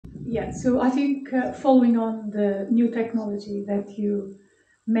Yeah, so I think following on the new technology that you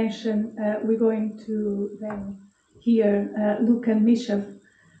mentioned, we're going to then hear Lukan Mishev,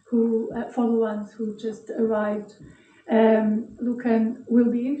 who, for the ones who just arrived, Lukan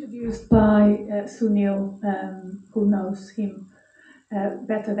will be introduced by Sunil, who knows him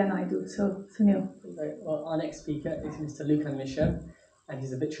better than I do. So, Sunil. Right. Well, our next speaker is Mr. Lukan Mishev, and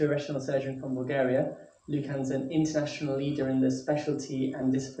he's a vitreoretinal surgeon from Bulgaria. Lukan's an international leader in the specialty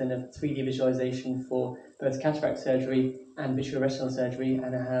and discipline of 3D visualization for both cataract surgery and vitreoretinal surgery,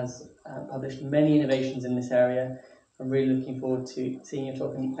 and has published many innovations in this area. I'm really looking forward to seeing you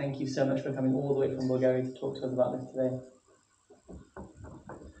talk, and thank you so much for coming all the way from Bulgaria to talk to us about this today.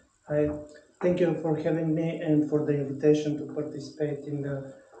 Hi, thank you for having me and for the invitation to participate in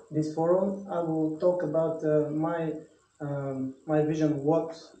this forum. I will talk about my vision,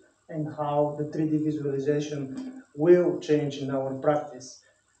 what and how the 3D visualization will change in our practice.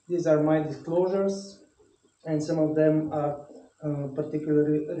 These are my disclosures, and some of them are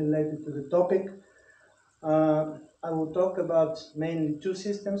particularly related to the topic. I will talk about mainly two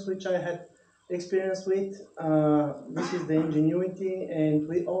systems which I had experience with. This is the Ingenuity, and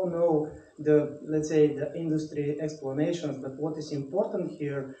we all know the, let's say, the industry explanations, but what is important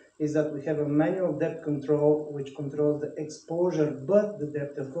here is that we have a manual depth control which controls the exposure but the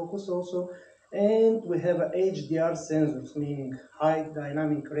depth of focus also, and we have HDR sensors, meaning high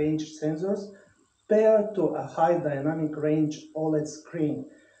dynamic range sensors, paired to a high dynamic range OLED screen.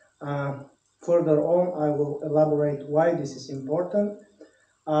 Further on, I will elaborate why this is important.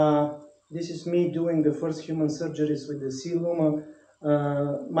 This is me doing the first human surgeries with the C-Luma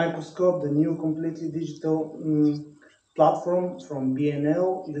microscope, the new completely digital platform from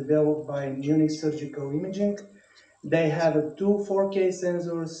BNL, developed by Munich Surgical Imaging. They have two 4K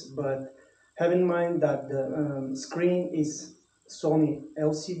sensors, but have in mind that the screen is Sony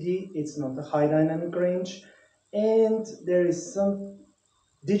LCD, it's not a high dynamic range, and there is some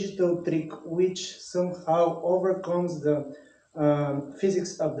digital trick which somehow overcomes the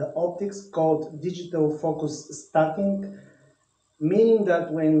physics of the optics, called digital focus stacking, meaning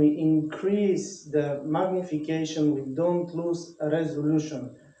that when we increase the magnification, we don't lose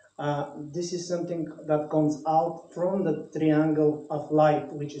resolution. This is something that comes out from the triangle of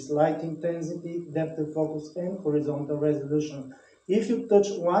light, which is light intensity, depth of focus, and horizontal resolution. If you touch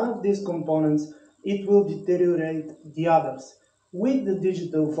one of these components, it will deteriorate the others. With the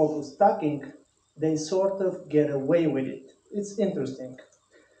digital focus stacking, they sort of get away with it. It's interesting.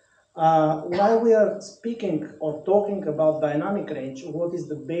 While we are speaking or talking about dynamic range, what is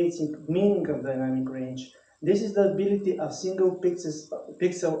the basic meaning of dynamic range? This is the ability of single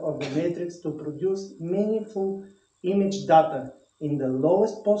pixel of the matrix to produce meaningful image data in the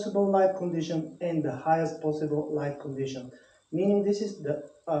lowest possible light condition and the highest possible light condition. Meaning this is the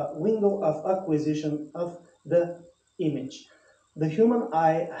window of acquisition of the image. The human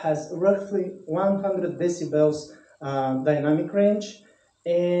eye has roughly 100 decibels dynamic range,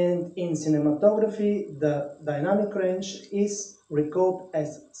 and in cinematography, the dynamic range is recalled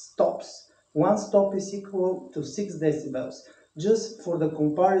as stops. One stop is equal to 6 decibels. Just for the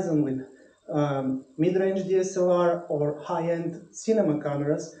comparison with mid-range DSLR or high-end cinema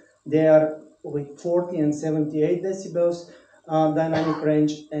cameras, they are with 40 and 78 decibels dynamic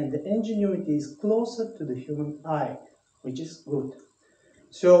range, and the Ingenuity is closer to the human eye, which is good.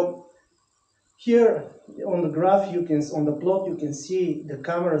 So here on the graph, on the plot, you can see the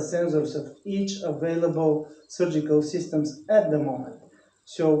camera sensors of each available surgical systems at the moment.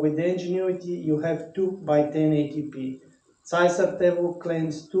 So with the Ingenuity, you have 2 by 1080p. Zeiser Tevo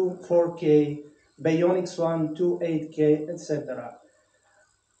claims 2 4K, Bionics One 2 8K, etc.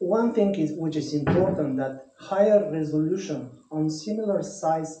 One thing which is important, that higher resolution on similar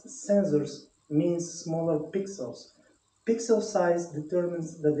size sensors means smaller pixels. Pixel size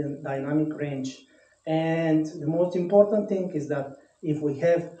determines the dynamic range. And the most important thing is that if we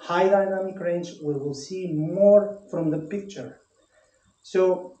have high dynamic range, we will see more from the picture.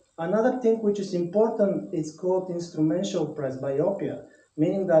 So another thing which is important is called instrumental presbyopia,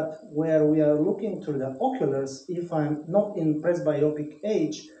 meaning that where we are looking through the oculars, if I'm not in presbyopic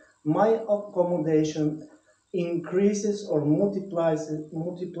age, my accommodation increases or multiplies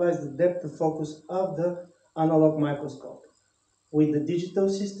the depth of focus of the analog microscope. With the digital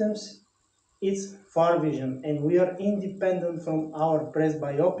systems, it's far vision, and we are independent from our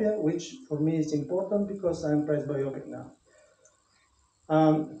presbyopia, which for me is important because I'm presbyopic now.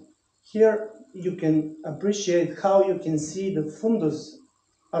 Here you can appreciate how you can see the fundus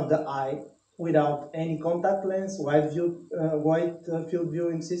of the eye without any contact lens, wide field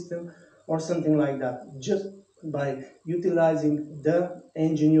viewing system, or something like that. Just by utilizing the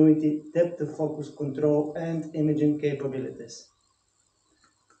Ingenuity depth of focus control and imaging capabilities.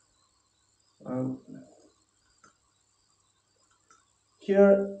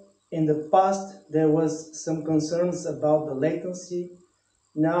 Here in the past there was some concerns about the latency.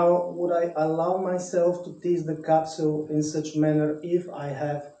 Now would I allow myself to test the capsule in such manner if I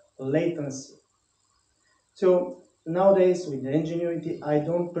have latency? So nowadays with the Ingenuity I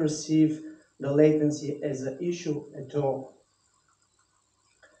don't perceive the latency as an issue at all.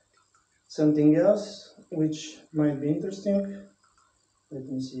 Something else which might be interesting, let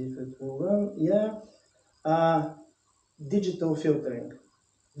me see if it will run. Yeah, digital filtering.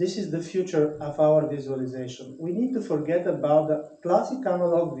 This is the future of our visualization. We need to forget about the classic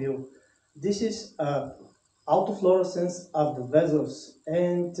analog view. This is autofluorescence of the vessels,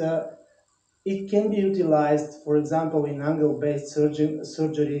 and it can be utilized, for example, in angle-based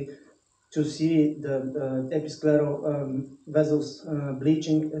surgery to see the episcleral vessels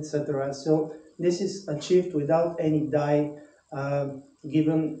bleaching, etc. So this is achieved without any dye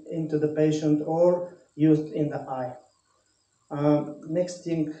given into the patient or used in the eye. Next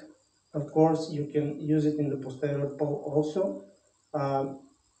thing, of course, you can use it in the posterior pole also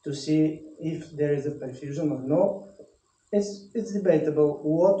to see if there is a perfusion or no. It's debatable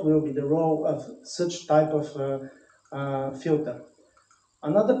what will be the role of such type of filter.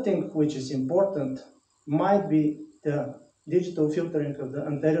 Another thing which is important might be the digital filtering of the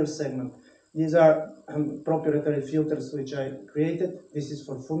anterior segment. These are proprietary filters which I created. This is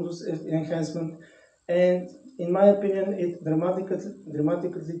for fundus enhancement, and in my opinion, it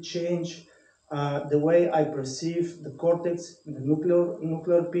dramatically changed the way I perceive the cortex, the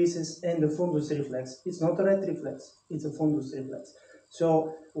nuclear pieces, and the fundus reflex. It's not a ret reflex, it's a fundus reflex.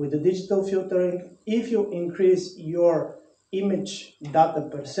 So with the digital filtering, if you increase your image data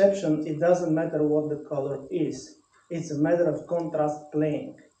perception, it doesn't matter what the color is. It's a matter of contrast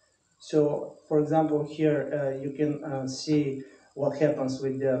playing. So, for example, here you can see what happens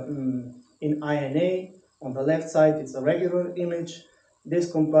with the in INA. On the left side, it's a regular image. This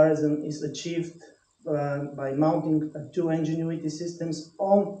comparison is achieved by mounting two Ingenuity systems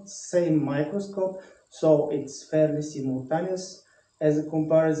on same microscope, so it's fairly simultaneous as a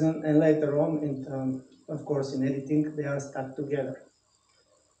comparison, and later on, of course, in editing, they are stuck together.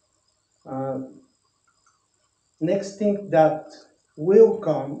 Next thing that will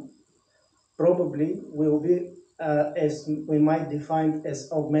come probably will be as we might define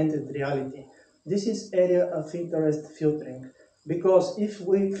as augmented reality. This is area of interest filtering, because if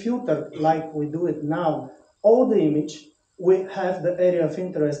we filter like we do it now, all the image, we have the area of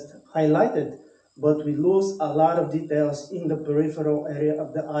interest highlighted, but we lose a lot of details in the peripheral area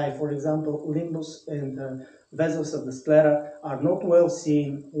of the eye. For example, limbus and vessels of the sclera are not well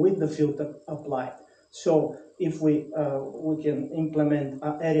seen with the filter applied. So if we can implement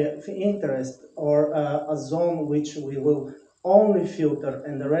an area of interest or a zone which we will only filter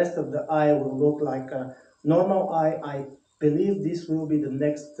and the rest of the eye will look like a normal eye, I believe this will be the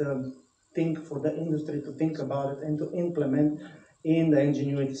next thing for the industry to think about it and to implement in the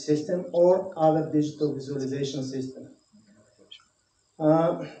Ingenuity system or other digital visualization system.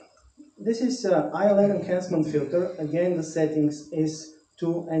 This is ILM enhancement filter. Again, the settings is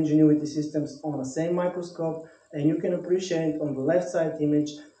two Ingenuity systems on the same microscope, and you can appreciate on the left side image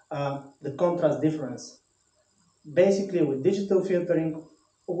the contrast difference. Basically, with digital filtering,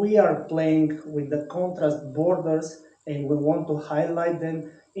 we are playing with the contrast borders, and we want to highlight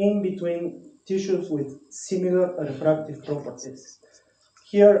them in between tissues with similar refractive properties.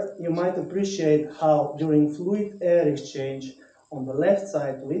 Here, you might appreciate how during fluid air exchange on the left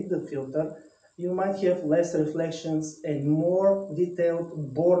side with the filter, you might have less reflections and more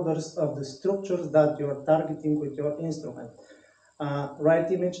detailed borders of the structures that you're targeting with your instrument. Right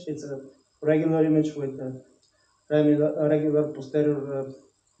image, it's a regular image with a regular posterior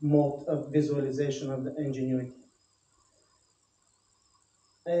mode of visualization of the Ingenuity.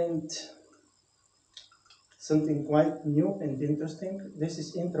 And something quite new and interesting, this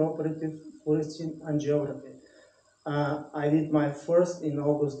is intraoperative fluorescein angiography. I did my first in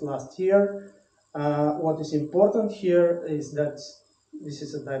August last year. What is important here is that this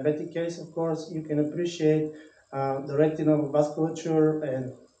is a diabetic case, of course. You can appreciate the retinal vasculature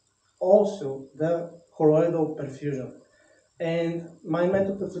and also the choroidal perfusion. And my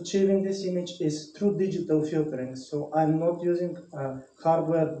method of achieving this image is through digital filtering. So I'm not using a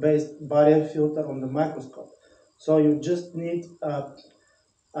hardware-based barrier filter on the microscope. So you just need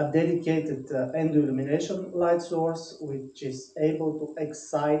a dedicated endoillumination light source which is able to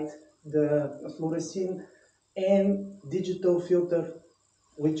excite the fluorescein, and digital filter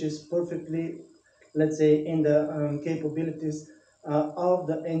which is perfectly let's say, in the capabilities of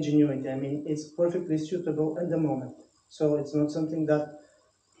the ingenuity. I mean, it's perfectly suitable at the moment. So it's not something that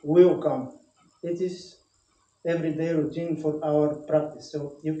will come. It is everyday routine for our practice.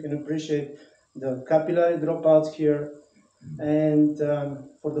 So you can appreciate the capillary dropouts here. And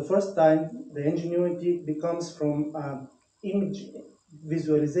for the first time, the ingenuity becomes from image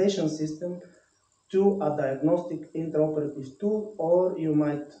visualization system to a diagnostic intraoperative tool, or you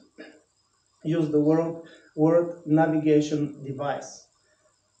might use the word navigation device.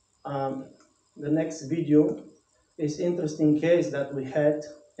 The next video is interesting case that we had,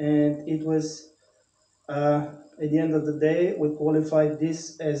 and it was at the end of the day we qualified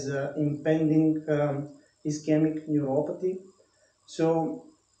this as impending ischemic neuropathy. So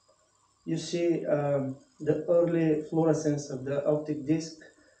you see the early fluorescence of the optic disc,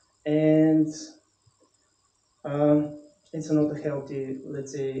 and it's not a healthy,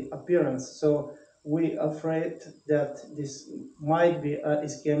 let's say, appearance. So we afraid that this might be an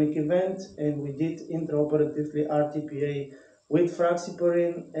ischemic event, and we did intraoperatively RTPA with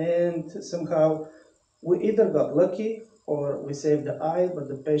fraxiparin, and somehow we either got lucky or we saved the eye, but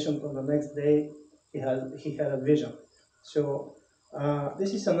the patient on the next day, he had a vision. So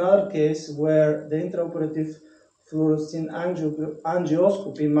this is another case where the intraoperative fluorescein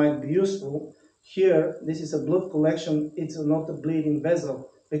angioscopy might be useful. Here, this is a blood collection, it's not a bleeding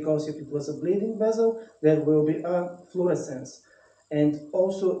vessel, because if it was a bleeding vessel, there will be a fluorescence. And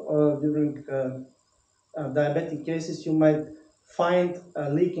also during diabetic cases, you might find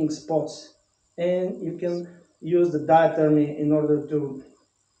leaking spots, and you can use the diathermy in order to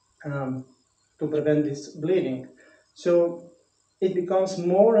prevent this bleeding. So it becomes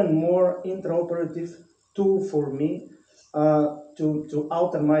more and more intraoperative tool for me to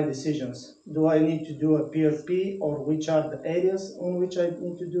alter my decisions. Do I need to do a PRP, or which are the areas on which I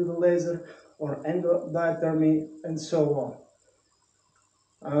need to do the laser, or endodiathermy, and so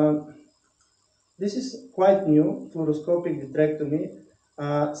on. This is quite new, fluoroscopic vitrectomy.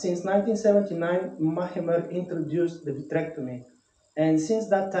 Since 1979, Mahemer introduced the vitrectomy. And since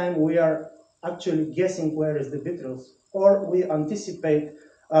that time, we are actually guessing where is the vitreous, or we anticipate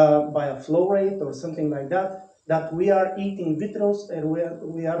by a flow rate or something like that, that we are eating vitreous and we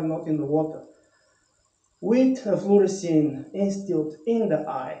are not in the water. With a fluorescein instilled in the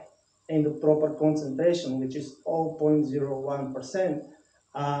eye in the proper concentration, which is 0.01%,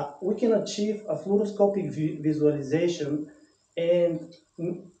 we can achieve a fluoroscopic visualization. And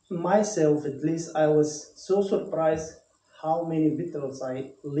myself, at least, I was so surprised how many vitreous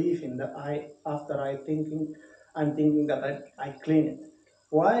I leave in the eye after I'm thinking that I clean it.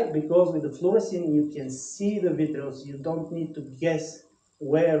 Why? Because with the fluorescein you can see the vitreous, you don't need to guess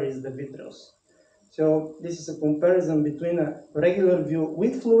where is the vitreous. So this is a comparison between a regular view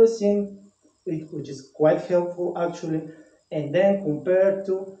with fluorescein, which is quite helpful actually, and then compared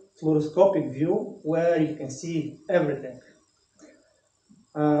to fluoroscopic view where you can see everything.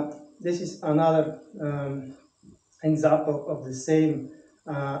 This is another example of the same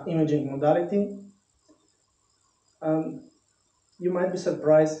imaging modality. You might be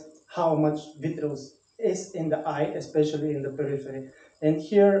surprised how much vitreous is in the eye, especially in the periphery. And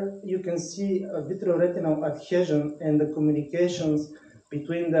here you can see a vitreoretinal adhesion and the communications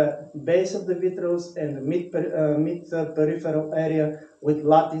between the base of the vitreous and the mid-peripheral area with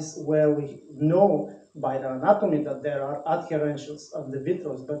lattice, where we know by the anatomy that there are adherences of the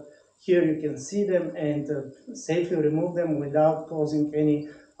vitreous, but here you can see them and safely remove them without causing any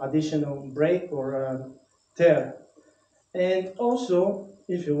additional break or tear. And also,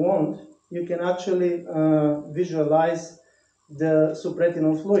 if you want, you can actually visualize the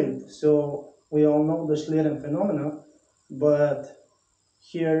subretinal fluid. So we all know the Schlieren phenomena, but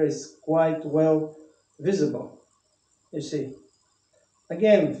here is quite well visible. You see,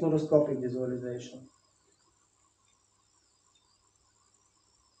 again, fluoroscopic visualization.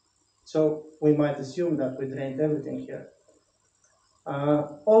 So we might assume that we drained everything here.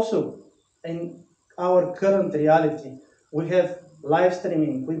 Also, in our current reality, we have live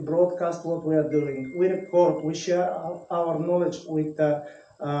streaming, we broadcast what we are doing, we record, we share our knowledge with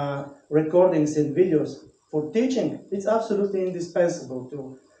recordings and videos. For teaching, it's absolutely indispensable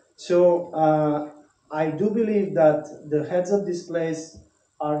too. So I do believe that the heads-up displays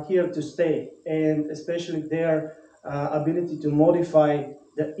are here to stay, and especially their ability to modify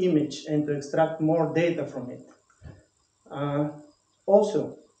the image and to extract more data from it.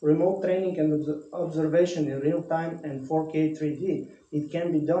 Also, remote training and observation in real time and 4K 3D, it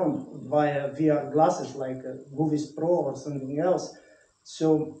can be done via VR glasses like Goovis Pro or something else.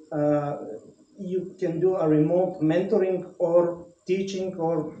 So you can do a remote mentoring or teaching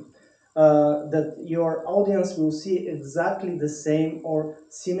or that your audience will see exactly the same or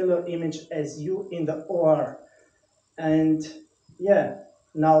similar image as you in the OR. And yeah,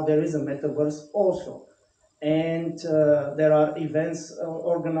 now there is a metaverse also. And there are events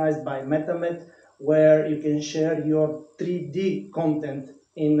organized by MetaMet where you can share your 3D content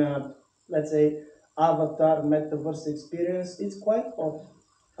in, let's say, avatar metaverse experience. It's quite odd,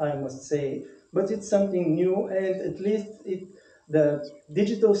 I must say, but it's something new, and at least the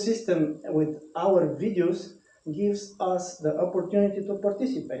digital system with our videos gives us the opportunity to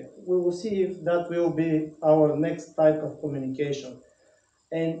participate. We will see if that will be our next type of communication.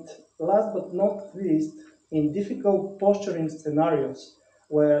 And last but not least, in difficult posturing scenarios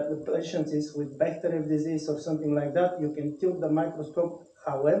where the patient is with bacterial disease or something like that, you can tilt the microscope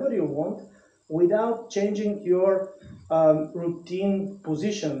however you want without changing your routine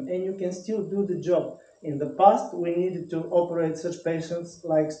position, and you can still do the job. In the past, we needed to operate such patients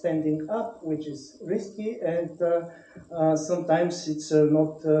like standing up, which is risky, and sometimes it's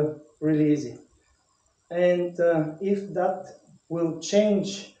not really easy. And if that will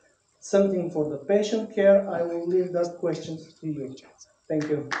change something for the patient care, I will leave that question to you. Thank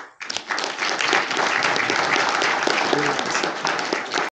you.